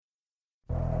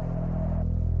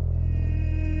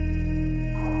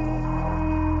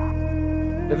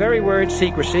The very word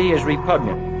secrecy is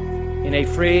repugnant in a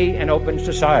free and open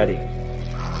society.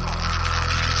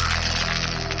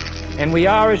 And we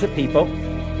are, as a people,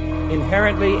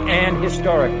 inherently and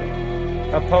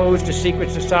historically opposed to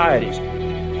secret societies,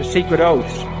 to secret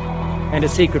oaths, and to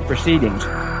secret proceedings.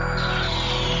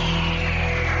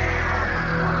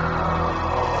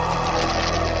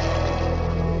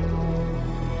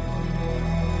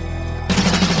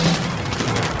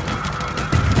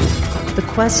 The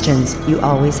questions you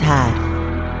always had.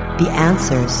 The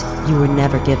answers you were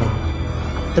never given.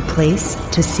 The place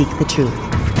to seek the truth.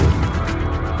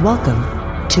 Welcome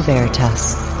to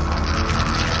Veritas.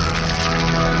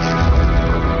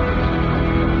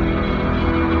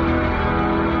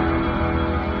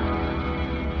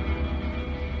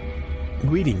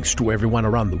 Greetings to everyone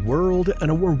around the world,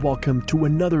 and a warm welcome to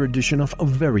another edition of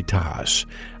Veritas.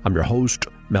 I'm your host,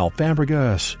 Mel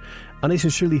Fabregas, and I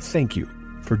sincerely thank you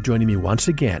for joining me once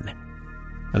again.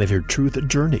 And if your truth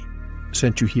journey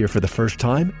sent you here for the first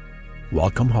time,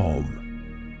 welcome home.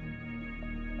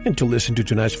 And to listen to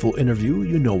tonight's full interview,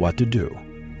 you know what to do.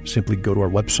 Simply go to our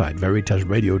website,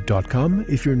 veritasradio.com,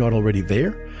 if you're not already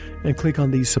there, and click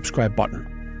on the subscribe button.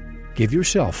 Give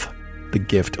yourself the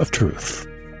gift of truth.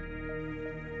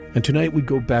 And tonight we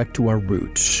go back to our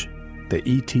roots, the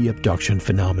ET abduction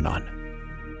phenomenon.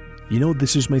 You know,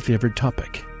 this is my favorite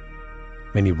topic.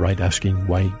 Many write asking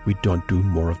why we don't do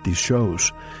more of these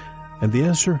shows. And the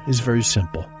answer is very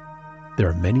simple. There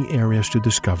are many areas to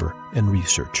discover and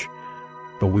research.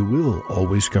 But we will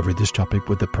always cover this topic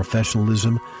with the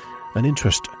professionalism and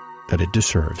interest that it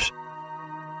deserves.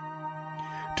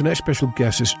 Tonight's special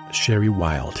guest is Sherry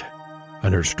Wilde,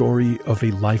 and her story of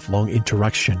a lifelong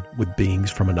interaction with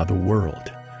beings from another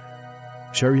world.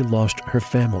 Sherry lost her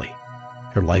family,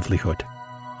 her livelihood,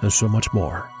 and so much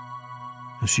more.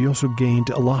 And she also gained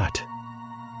a lot,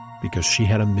 because she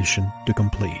had a mission to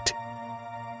complete.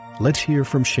 Let's hear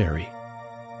from Sherry,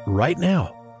 right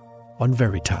now, on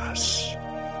Veritas.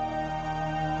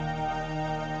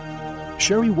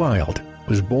 Sherry Wilde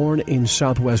was born in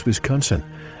southwest Wisconsin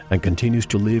and continues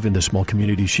to live in the small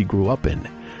community she grew up in.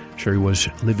 Sherry was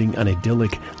living an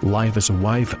idyllic life as a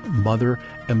wife, mother,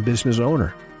 and business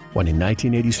owner when in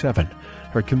 1987,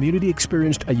 her community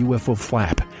experienced a UFO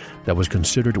flap that was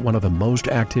considered one of the most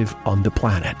active on the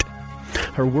planet.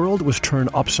 Her world was turned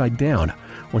upside down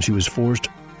when she was forced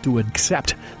to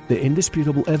accept the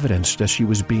indisputable evidence that she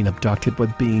was being abducted by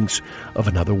beings of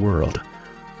another world.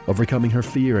 Overcoming her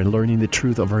fear and learning the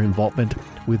truth of her involvement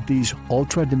with these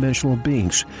ultra-dimensional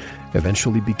beings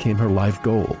eventually became her life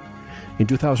goal. In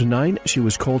 2009, she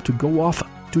was called to go off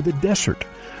to the desert,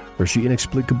 where she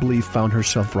inexplicably found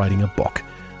herself writing a book,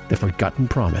 The Forgotten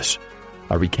Promise,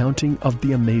 a recounting of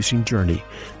the amazing journey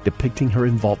depicting her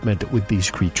involvement with these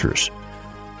creatures.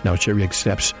 Now Sherry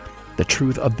accepts the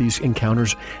truth of these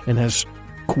encounters and has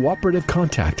cooperative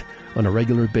contact on a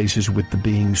regular basis with the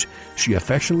beings she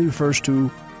affectionately refers to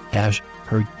as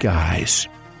her guides.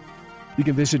 You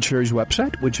can visit Sherry's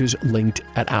website, which is linked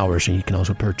at ours, and you can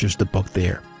also purchase the book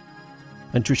there.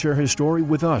 And to share her story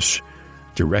with us,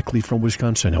 directly from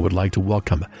Wisconsin, I would like to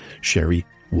welcome Sherry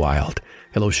Wilde.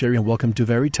 Hello, Sherry, and welcome to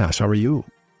Veritas. How are you?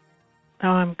 Oh,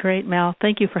 I'm great, Mel.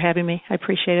 Thank you for having me. I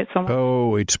appreciate it so much.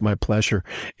 Oh, it's my pleasure.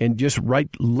 And just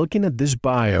looking at this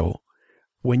bio,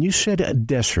 when you said a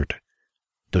desert,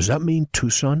 does that mean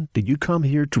Tucson? Did you come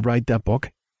here to write that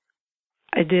book?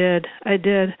 I did.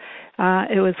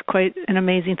 It was quite an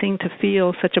amazing thing to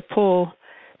feel such a pull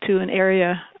to an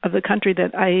area of the country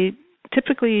that I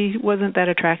typically wasn't that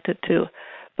attracted to.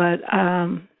 But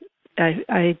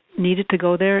I needed to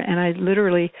go there, and I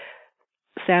literally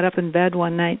sat up in bed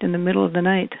one night in the middle of the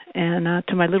night, and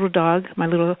to my little dog, my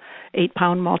little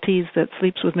 8-pound Maltese that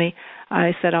sleeps with me,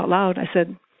 I said out loud, I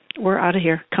said, "We're out of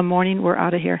here. Come morning, we're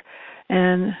out of here."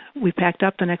 And we packed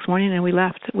up the next morning and we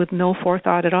left with no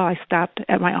forethought at all. I stopped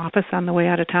at my office on the way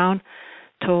out of town,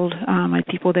 told my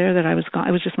people there that I was gone.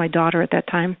 It was just my daughter at that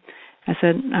time. I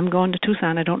said, "I'm going to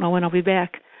Tucson. I don't know when I'll be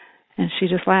back." And she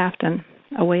just laughed, and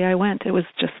away I went. It was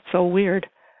just so weird,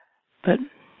 but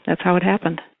that's how it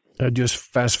happened. I just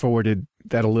fast-forwarded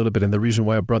that a little bit, and the reason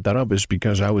why I brought that up is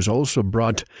because I was also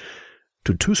brought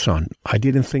to Tucson. I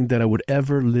didn't think that I would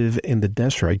ever live in the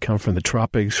desert. I come from the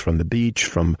tropics, from the beach,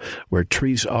 from where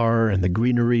trees are and the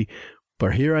greenery.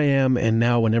 But here I am, and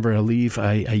now whenever I leave,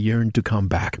 I yearn to come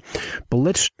back.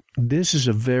 But this is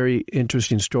a very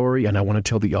interesting story, and I want to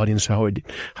tell the audience how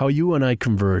you and I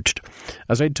converged.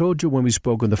 As I told you when we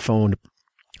spoke on the phone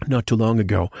not too long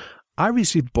ago, I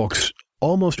receive books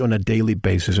almost on a daily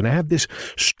basis, and I have this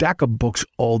stack of books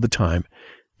all the time.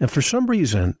 And for some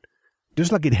reason,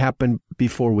 just like it happened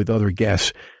before with other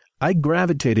guests, I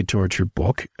gravitated towards your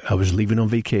book. I was leaving on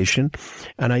vacation,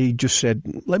 and I just said,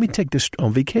 let me take this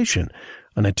on vacation.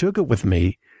 And I took it with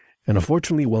me. And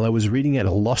unfortunately, while I was reading it, I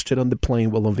lost it on the plane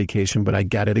while on vacation, but I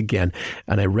got it again.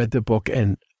 And I read the book,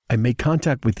 and I made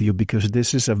contact with you because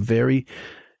this is a very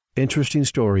interesting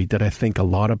story that I think a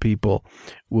lot of people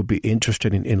will be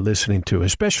interested in listening to,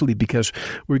 especially because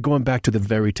we're going back to the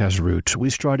Veritas roots. We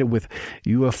started with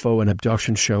UFO and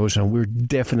abduction shows, and we're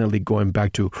definitely going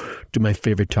back to my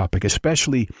favorite topic,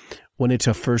 especially when it's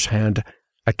a first-hand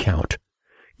account.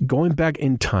 Going back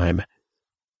in time,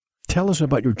 tell us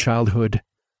about your childhood.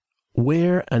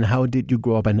 Where and how did you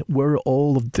grow up, and where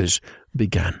all of this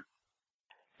began?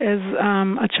 As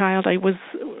a child, I was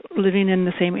living in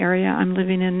the same area I'm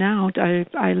living in now.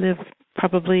 I live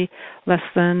probably less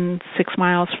than 6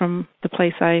 miles from the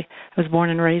place I was born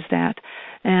and raised at.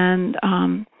 And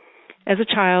as a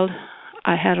child,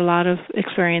 I had a lot of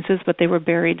experiences, but they were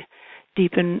buried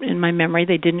deep in my memory.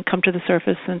 They didn't come to the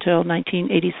surface until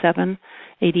 1987,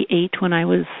 88, when I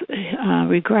was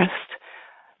regressed.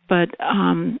 But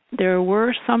there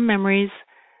were some memories.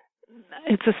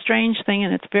 It's a strange thing,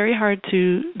 and it's very hard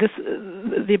to...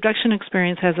 The abduction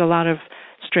experience has a lot of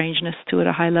strangeness to it,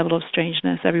 a high level of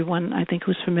strangeness. Everyone, I think,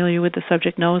 who's familiar with the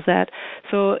subject knows that.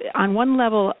 So on one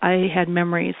level, I had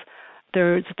memories.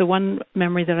 There's the one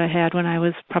memory that I had when I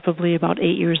was probably about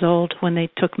 8 years old, when they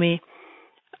took me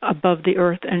above the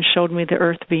earth and showed me the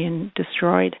earth being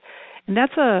destroyed. And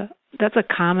that's a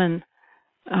common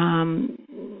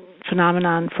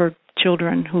phenomenon for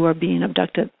children who are being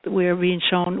abducted. We are being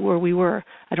shown where we were.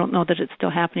 I don't know that it's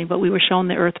still happening, but we were shown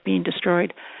the earth being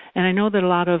destroyed. And I know that a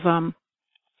lot of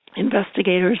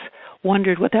investigators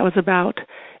wondered what that was about.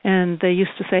 And they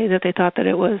used to say that they thought that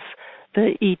it was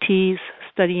the ETs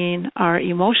studying our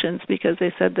emotions, because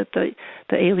they said that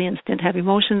the aliens didn't have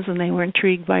emotions and they were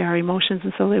intrigued by our emotions,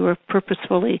 and so they were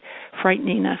purposefully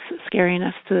frightening us, scaring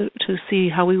us to see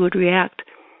how we would react.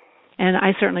 And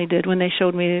I certainly did when they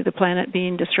showed me the planet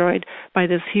being destroyed by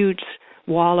this huge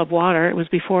wall of water. It was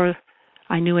before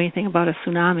I knew anything about a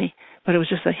tsunami, but it was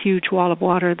just a huge wall of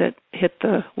water that hit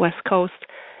the west coast.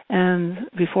 And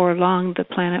before long, the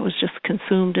planet was just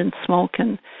consumed in smoke,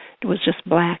 and it was just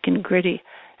black and gritty.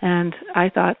 And I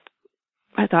thought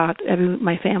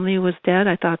my family was dead.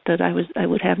 I thought that I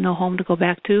would have no home to go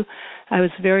back to. I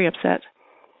was very upset,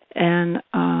 and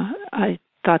I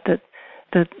thought that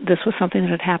this was something that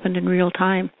had happened in real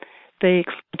time. They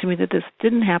explained to me that this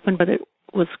didn't happen, but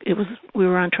we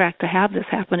were on track to have this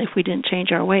happen if we didn't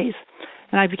change our ways.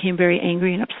 And I became very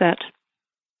angry and upset.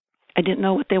 I didn't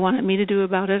know what they wanted me to do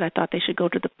about it. I thought they should go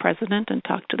to the president and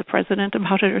talk to the president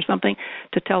about it or something.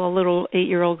 To tell a little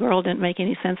 8-year-old girl didn't make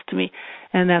any sense to me.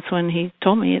 And that's when he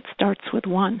told me it starts with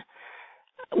one.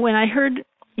 When I heard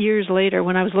years later,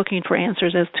 when I was looking for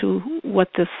answers as to what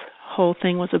this whole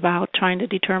thing was about, trying to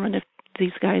determine if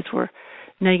these guys were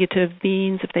negative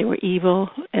beings, if they were evil,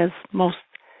 as most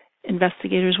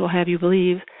investigators will have you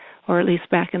believe, or at least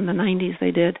back in the 90s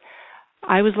they did,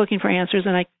 I was looking for answers,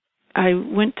 and I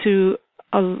went to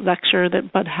a lecture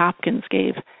that Bud Hopkins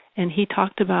gave, and he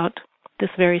talked about this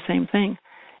very same thing.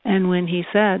 And when he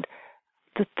said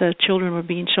that the children were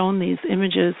being shown these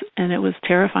images, and it was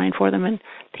terrifying for them, and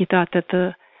he thought that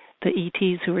the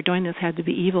ETs who were doing this had to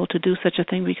be evil to do such a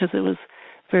thing because it was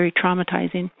very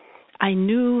traumatizing. I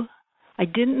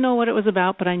didn't know what it was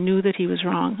about, but I knew that he was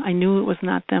wrong. I knew it was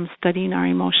not them studying our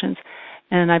emotions.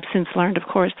 And I've since learned, of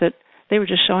course, that they were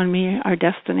just showing me our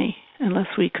destiny. Unless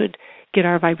we could get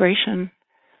our vibration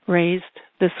raised,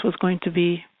 this was going to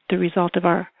be the result of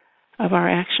our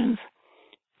actions.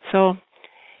 So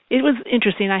it was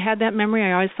interesting. I had that memory.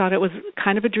 I always thought it was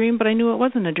kind of a dream, but I knew it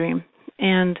wasn't a dream.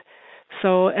 And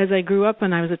so as I grew up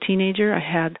and I was a teenager, I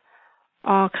had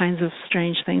all kinds of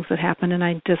strange things that happened, and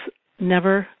I just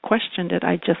never questioned it.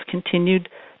 I just continued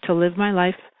to live my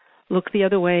life, look the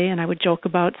other way, and I would joke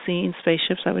about seeing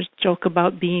spaceships. I would joke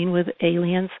about being with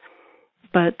aliens.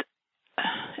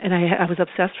 And I was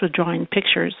obsessed with drawing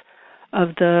pictures of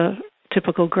the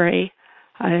typical gray.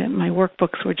 My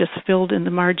workbooks were just filled in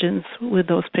the margins with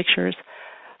those pictures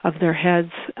of their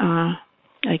heads.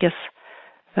 I guess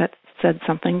that said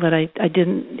something, but I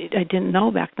didn't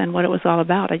know back then what it was all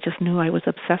about. I just knew I was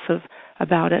obsessive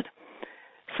about it.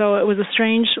 So it was a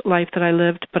strange life that I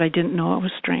lived, but I didn't know it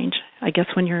was strange. I guess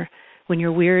when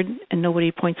you're weird and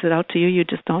nobody points it out to you, you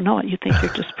just don't know it. You think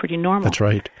you're just pretty normal. That's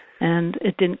right. And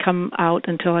it didn't come out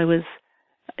until I was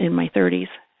in my 30s,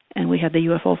 and we had the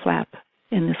UFO flap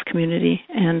in this community.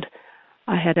 And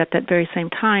I had, at that very same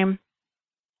time,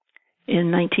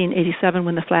 in 1987,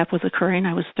 when the flap was occurring,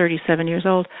 I was 37 years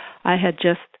old, I had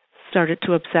just started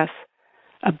to obsess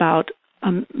about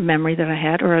a memory that I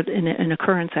had, or an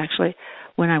occurrence actually,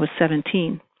 when I was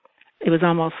 17. It was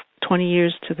almost 20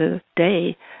 years to the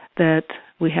day that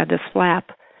we had this flap,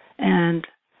 and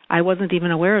I wasn't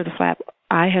even aware of the flap.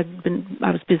 I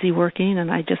was busy working,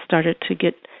 and I just started to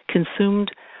get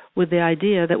consumed with the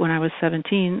idea that when I was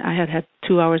 17, I had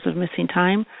 2 hours of missing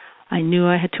time. I knew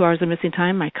I had 2 hours of missing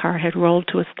time. My car had rolled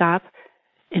to a stop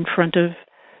in front of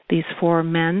these 4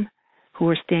 men who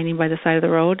were standing by the side of the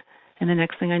road. And the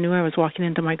next thing I knew, I was walking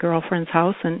into my girlfriend's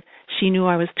house, and she knew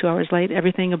I was 2 hours late.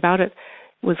 Everything about it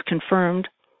was confirmed,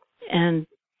 and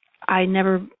I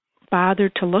never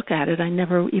bothered to look at it. I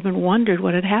never even wondered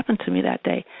what had happened to me that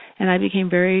day. And I became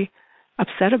very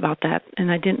upset about that,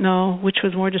 and I didn't know which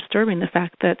was more disturbing, the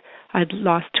fact that I'd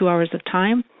lost 2 hours of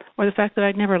time or the fact that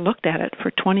I'd never looked at it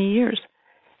for 20 years.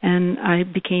 And I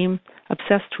became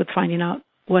obsessed with finding out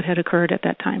what had occurred at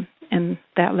that time. And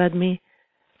that led me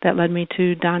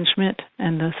to Don Schmidt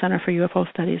and the Center for UFO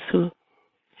Studies,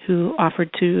 who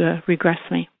offered to regress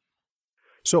me.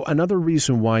 So another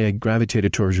reason why I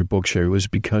gravitated towards your book, Sherry, was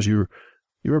because you're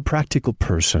a practical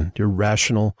person. You're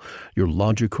rational. You're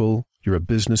logical. You're a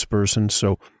business person.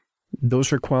 So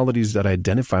those are qualities that I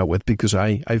identify with because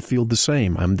I feel the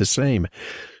same. I'm the same.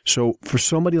 So for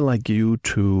somebody like you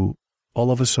to all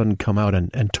of a sudden come out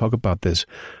and talk about this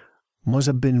must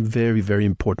have been very, very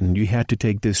important. You had to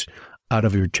take this out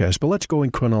of your chest. But let's go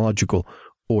in chronological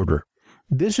order.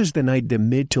 This is the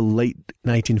mid to late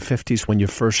 1950s when you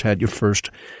first had your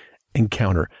first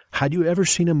encounter. Had you ever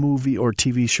seen a movie or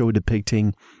TV show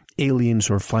depicting aliens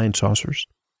or flying saucers?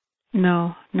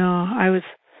 No. I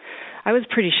was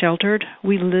pretty sheltered.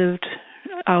 We lived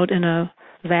out in a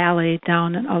valley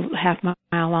down a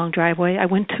half-mile-long driveway.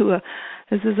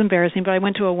 This is embarrassing, but I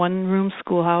went to a one-room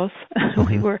schoolhouse.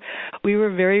 Mm-hmm. We were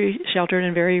very sheltered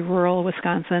in very rural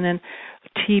Wisconsin, and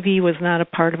TV was not a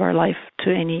part of our life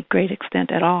to any great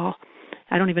extent at all.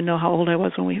 I don't even know how old I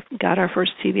was when we got our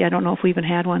first TV. I don't know if we even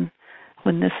had one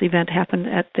when this event happened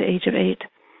at the age of 8.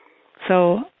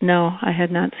 So, no, I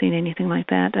had not seen anything like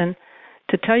that. And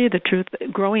to tell you the truth,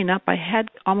 growing up, I had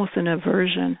almost an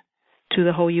aversion to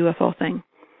the whole UFO thing.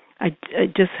 I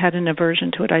just had an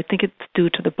aversion to it. I think it's due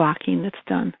to the blocking that's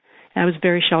done. And I was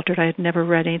very sheltered. I had never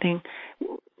read anything.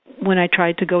 When I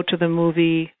tried to go to the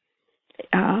movie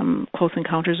Close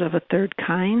Encounters of a Third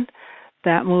Kind,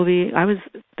 that movie,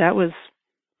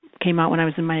 came out when I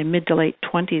was in my mid to late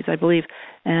 20s, I believe,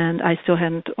 and I still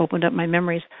hadn't opened up my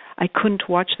memories. I couldn't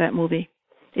watch that movie.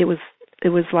 It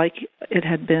was like it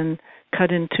had been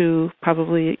cut into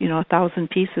probably 1,000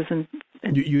 pieces. And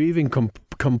you even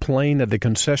complain at the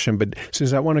concession, but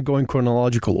since I want to go in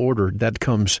chronological order, that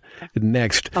comes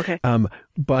next. Okay.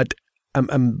 But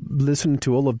I'm listening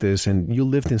to all of this, and you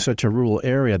lived in such a rural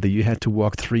area that you had to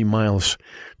walk 3 miles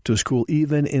to school,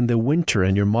 even in the winter.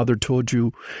 And your mother told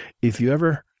you, if you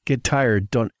ever get tired,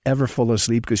 don't ever fall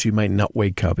asleep because you might not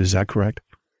wake up. Is that correct?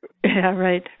 Yeah,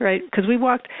 right. Because we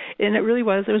walked, and it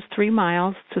was 3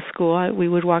 miles to school. We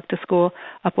would walk to school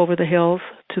up over the hills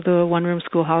to the one-room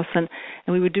schoolhouse, and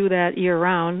we would do that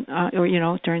year-round,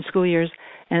 during school years,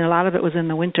 and a lot of it was in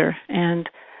the winter. And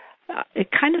it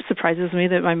kind of surprises me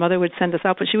that my mother would send us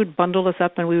out, but she would bundle us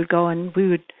up, and we would go, and we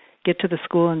would get to the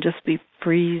school and just be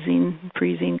freezing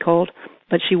cold.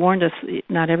 But she warned us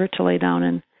not ever to lay down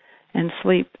and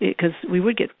sleep because we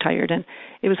would get tired, and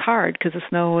it was hard because the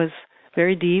snow was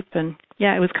very deep, and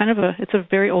yeah, it was it's a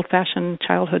very old-fashioned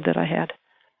childhood that I had.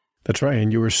 That's right,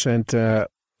 and you were sent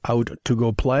out to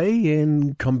go play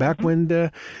and come back when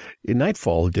in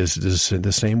nightfall. This is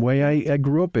the same way I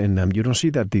grew up in. You don't see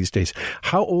that these days.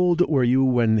 How old were you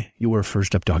when you were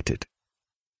first abducted?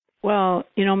 Well,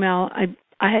 Mel,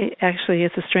 I actually,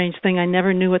 it's a strange thing. I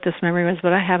never knew what this memory was,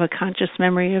 but I have a conscious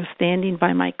memory of standing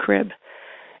by my crib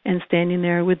and standing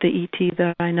there with the ET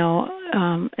that I know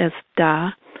as Da,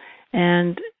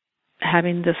 and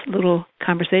having this little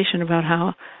conversation about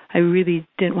how I really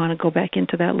didn't want to go back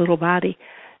into that little body.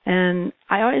 And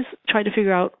I always tried to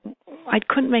figure out, I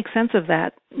couldn't make sense of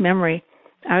that memory.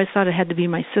 I always thought it had to be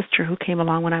my sister who came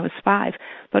along when I was 5.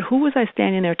 But who was I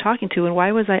standing there talking to, and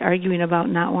why was I arguing about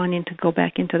not wanting to go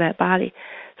back into that body?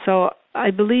 So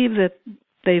I believe that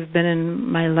they've been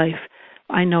in my life.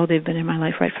 I know they've been in my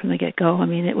life right from the get-go. I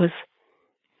mean, it was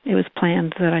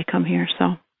planned that I come here,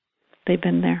 so they've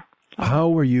been there. How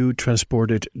were you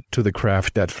transported to the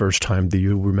craft that first time? Do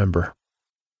you remember?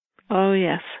 Oh,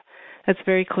 yes. That's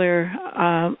very clear.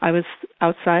 I was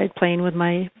outside playing with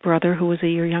my brother, who was a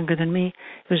year younger than me.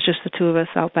 It was just the two of us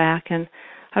out back, and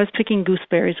I was picking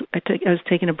gooseberries. I was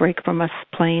taking a break from us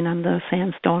playing on the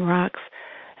sandstone rocks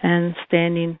and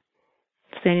standing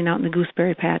out in the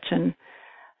gooseberry patch, and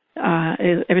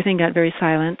everything got very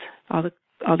silent.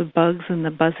 all the bugs and the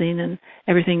buzzing and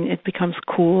everything. It becomes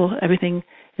cool. Everything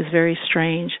is very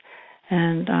strange.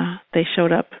 And they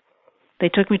showed up. They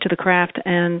took me to the craft,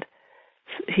 and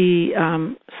he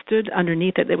stood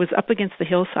underneath it. It was up against the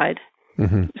hillside,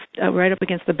 right up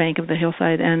against the bank of the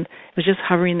hillside, and it was just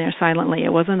hovering there silently.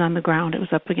 It wasn't on the ground. It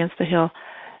was up against the hill.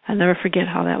 I'll never forget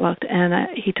how that looked. And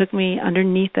he took me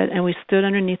underneath it, and we stood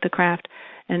underneath the craft,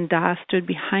 and Da stood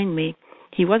behind me.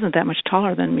 He wasn't that much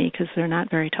taller than me because they're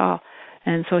not very tall.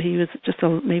 And so he was just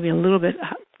maybe a little bit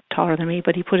taller than me,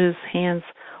 but he put his hands,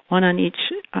 one on each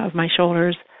of my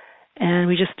shoulders, and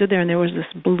we just stood there, and there was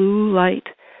this blue light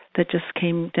that just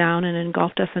came down and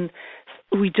engulfed us, and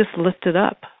we just lifted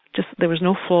up. There was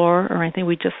no floor or anything.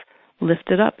 We just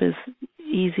lifted up as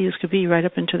easy as could be right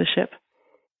up into the ship.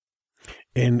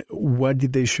 And what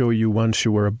did they show you once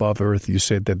you were above Earth? You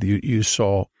said that you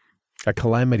saw a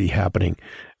calamity happening.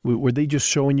 Were they just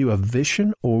showing you a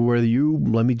vision, or were you,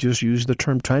 let me just use the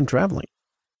term, time traveling?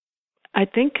 I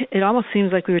think it almost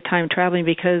seems like we were time traveling,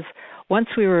 because once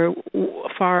we were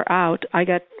far out, I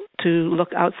got to look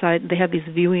outside. They had these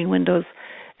viewing windows,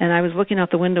 and I was looking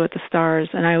out the window at the stars,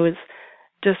 and I was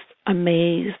just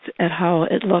amazed at how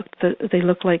it looked. They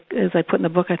looked like, as I put in the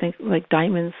book, I think like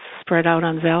diamonds spread out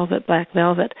on velvet, black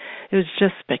velvet. It was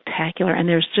just spectacular, and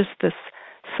there's just this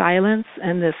silence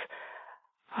and this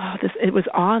it was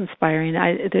awe-inspiring.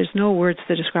 There's no words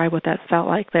to describe what that felt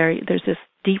like. There's this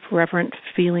deep, reverent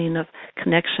feeling of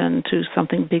connection to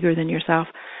something bigger than yourself.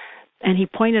 And he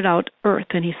pointed out Earth,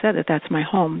 and he said that that's my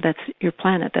home, that's your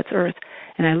planet, that's Earth.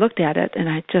 And I looked at it, and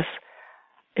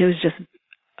it was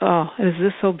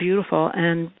just so beautiful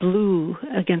and blue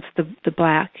against the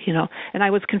black, And I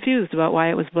was confused about why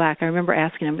it was black. I remember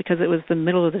asking him, because it was the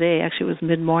middle of the day. Actually, it was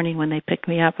mid-morning when they picked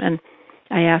me up, and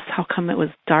I asked how come it was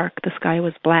dark, the sky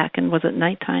was black, and was it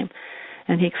nighttime?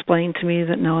 And he explained to me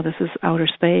that, no, this is outer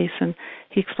space, and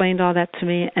he explained all that to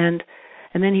me, and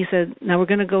then he said, now we're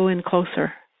going to go in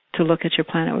closer to look at your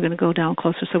planet. We're going to go down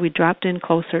closer. So we dropped in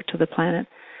closer to the planet,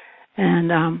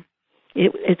 and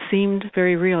it seemed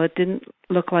very real. It didn't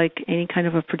look like any kind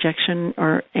of a projection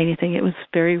or anything. It was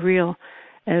very real.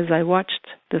 As I watched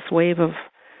this wave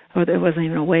it wasn't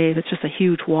even a wave, it's just a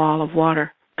huge wall of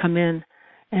water come in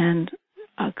and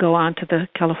go on to the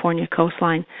California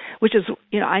coastline, which is,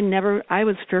 I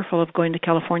was fearful of going to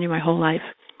California my whole life.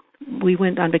 We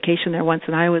went on vacation there once,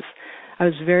 and I was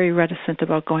very reticent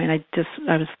about going. I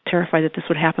was terrified that this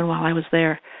would happen while I was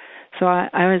there. So I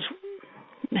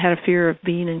had a fear of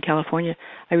being in California.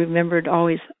 I remembered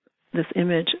always this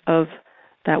image of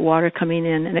that water coming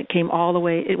in, and it went all the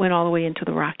way into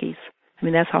the Rockies. I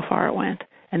mean, that's how far it went.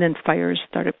 And then fires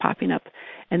started popping up.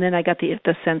 And then I got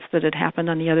the sense that it happened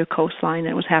on the other coastline.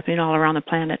 It was happening all around the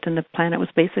planet, and the planet was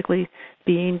basically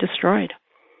being destroyed.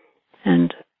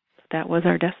 And that was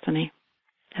our destiny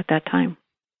at that time.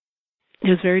 It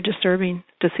was very disturbing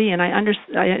to see, and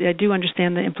I do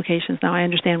understand the implications now. I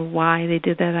understand why they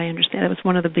did that. I understand. That was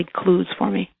one of the big clues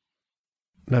for me.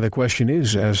 Now the question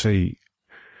is, as a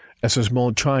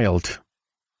small child,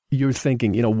 you're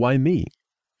thinking, why me?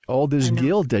 All this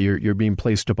guilt that you're being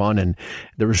placed upon, and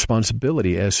the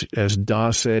responsibility, as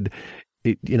Da said,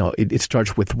 it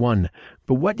starts with one.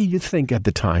 But what did you think at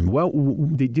the time? Well,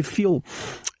 did you feel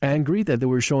angry that they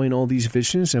were showing all these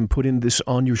visions and putting this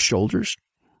on your shoulders?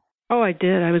 Oh, I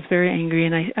did. I was very angry,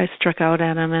 and I struck out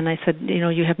at him, and I said,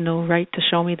 you have no right to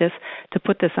show me this, to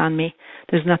put this on me.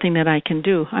 There's nothing that I can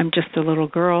do. I'm just a little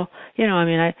girl. When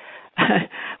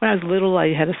I was little,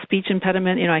 I had a speech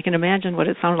impediment. I can imagine what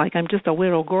it sounded like. I'm just a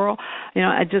little girl.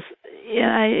 It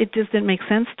just didn't make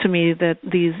sense to me that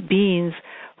these beings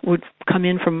would come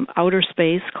in from outer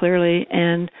space, clearly,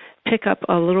 and pick up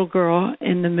a little girl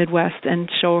in the Midwest and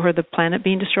show her the planet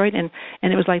being destroyed. And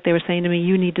it was like they were saying to me,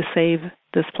 you need to save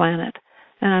this planet.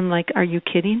 And I'm like, are you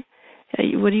kidding?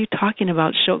 What are you talking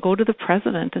about? Go to the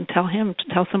president and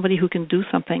tell somebody who can do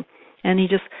something. And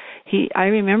I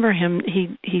remember him,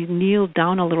 he kneeled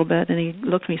down a little bit, and he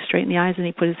looked me straight in the eyes, and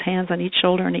he put his hands on each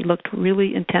shoulder, and he looked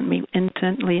really intently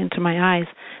into my eyes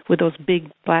with those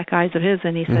big black eyes of his,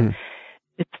 and he said,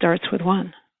 it starts with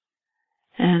one.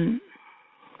 And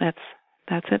that's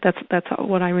it. That's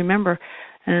what I remember.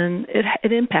 And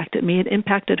it impacted me. It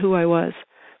impacted who I was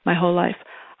my whole life.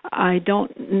 I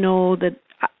don't know that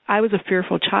I was a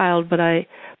fearful child, but I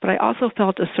also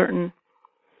felt a certain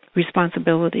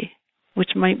responsibility, which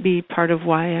might be part of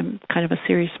why I'm kind of a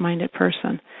serious-minded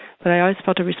person. But I always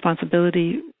felt a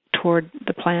responsibility toward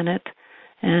the planet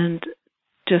and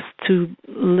just to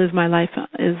live my life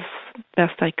as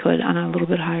best I could on a little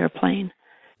bit higher plane.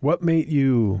 What made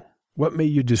you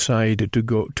decide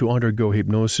to undergo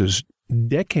hypnosis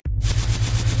decades?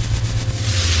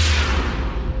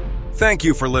 Thank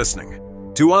you for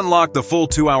listening. To unlock the full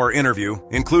 2-hour interview,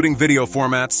 including video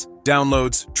formats,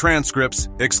 downloads, transcripts,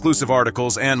 exclusive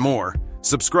articles, and more,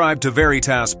 subscribe to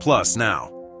Veritas Plus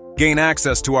now. Gain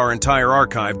access to our entire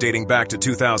archive dating back to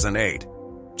 2008.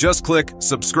 Just click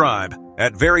subscribe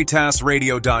at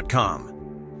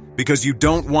veritasradio.com. Because you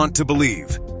don't want to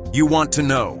believe, you want to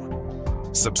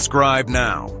know. Subscribe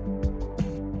now.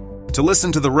 To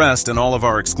listen to the rest and all of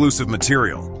our exclusive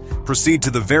material, proceed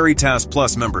to the Veritas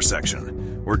Plus member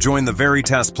section or join the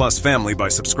Veritas Plus family by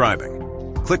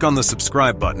subscribing. Click on the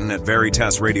subscribe button at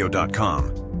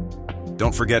veritasradio.com.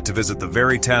 Don't forget to visit the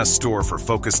Veritas store for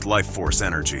focused life force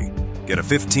energy. Get a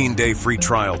 15-day free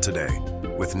trial today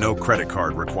with no credit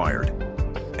card required.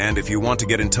 And if you want to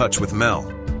get in touch with Mel,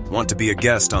 want to be a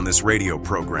guest on this radio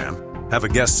program, have a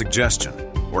guest suggestion,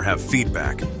 or have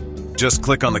feedback, just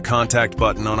click on the contact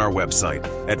button on our website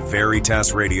at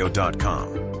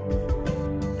veritasradio.com.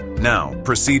 Now,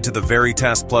 proceed to the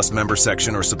Veritas Plus member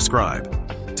section or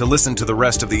subscribe to listen to the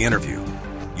rest of the interview.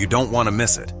 You don't want to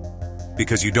miss it.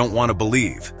 Because you don't want to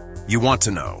believe, you want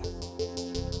to know.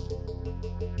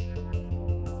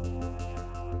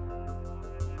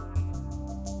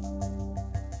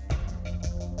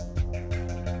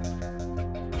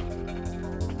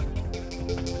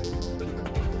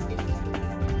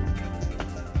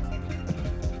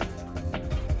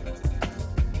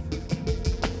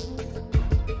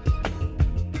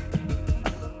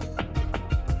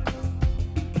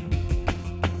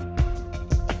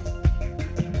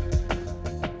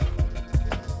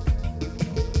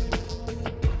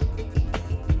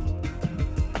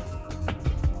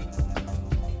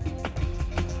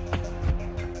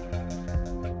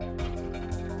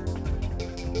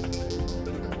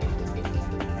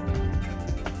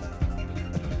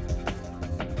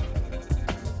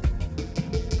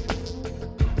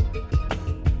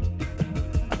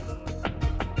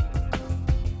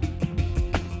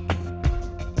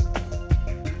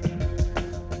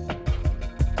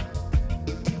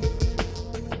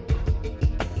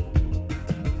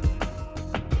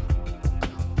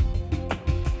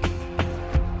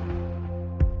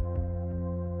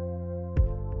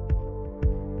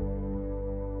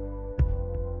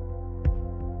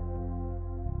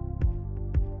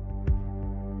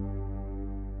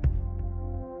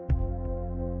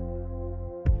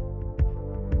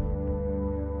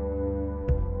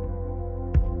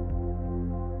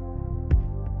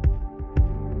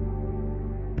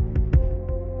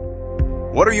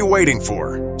 What are you waiting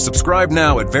for? Subscribe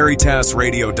now at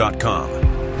veritasradio.com.